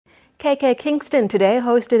Kingston today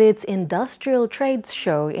hosted its industrial trades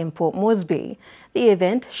show in Port Moresby. The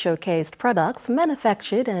event showcased products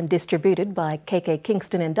manufactured and distributed by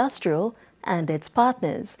Kingston Industrial and its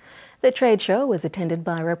partners. The trade show was attended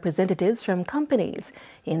by representatives from companies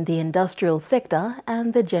in the industrial sector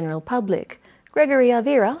and the general public. Gregory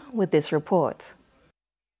Avira with this report.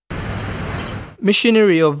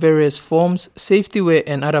 Machinery of various forms, safety wear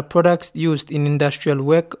and other products used in industrial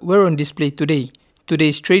work were on display today.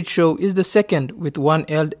 Today's trade show is the second, with one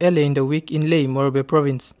held earlier in the week in Port Moresby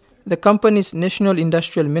province. The company's National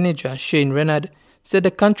Industrial Manager, Shane Renard, said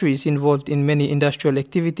the country is involved in many industrial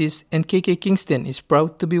activities and Kingston is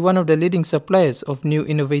proud to be one of the leading suppliers of new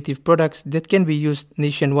innovative products that can be used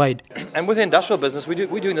nationwide. And with the industrial business,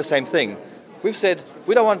 we're doing the same thing. We've said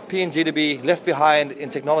we don't want PNG to be left behind in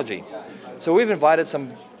technology. So we've invited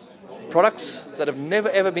some products that have never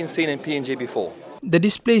ever been seen in PNG before. The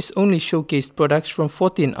displays only showcased products from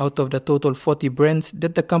 14 out of the total 40 brands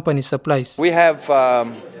that the company supplies. We have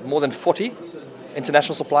more than 40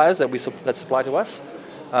 international suppliers that supply to us.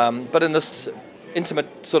 But in this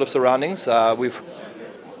intimate sort of surroundings, we've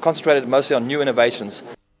concentrated mostly on new innovations.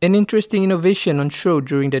 An interesting innovation on show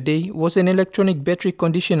during the day was an electronic battery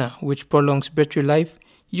conditioner which prolongs battery life,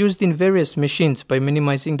 used in various machines by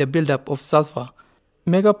minimizing the buildup of sulfur.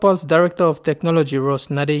 Megapulse Director of Technology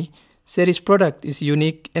Ross Nade said his product is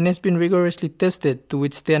unique and has been rigorously tested to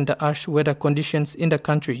withstand the harsh weather conditions in the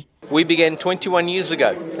country. We began 21 years ago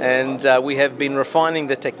and we have been refining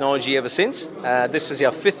the technology ever since. This is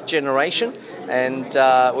our 5th generation and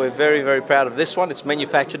we're very, very proud of this one. It's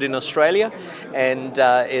manufactured in Australia and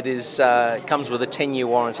it comes with a 10-year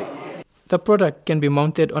warranty. The product can be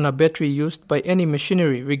mounted on a battery used by any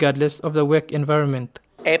machinery regardless of the work environment.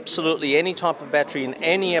 Absolutely any type of battery in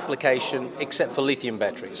any application except for lithium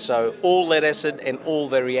batteries. So all lead acid and all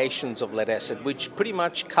variations of lead acid, which pretty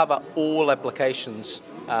much cover all applications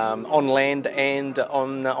on land and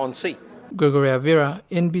on sea. Gregory Avira,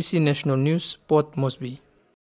 NBC National News, Port Moresby.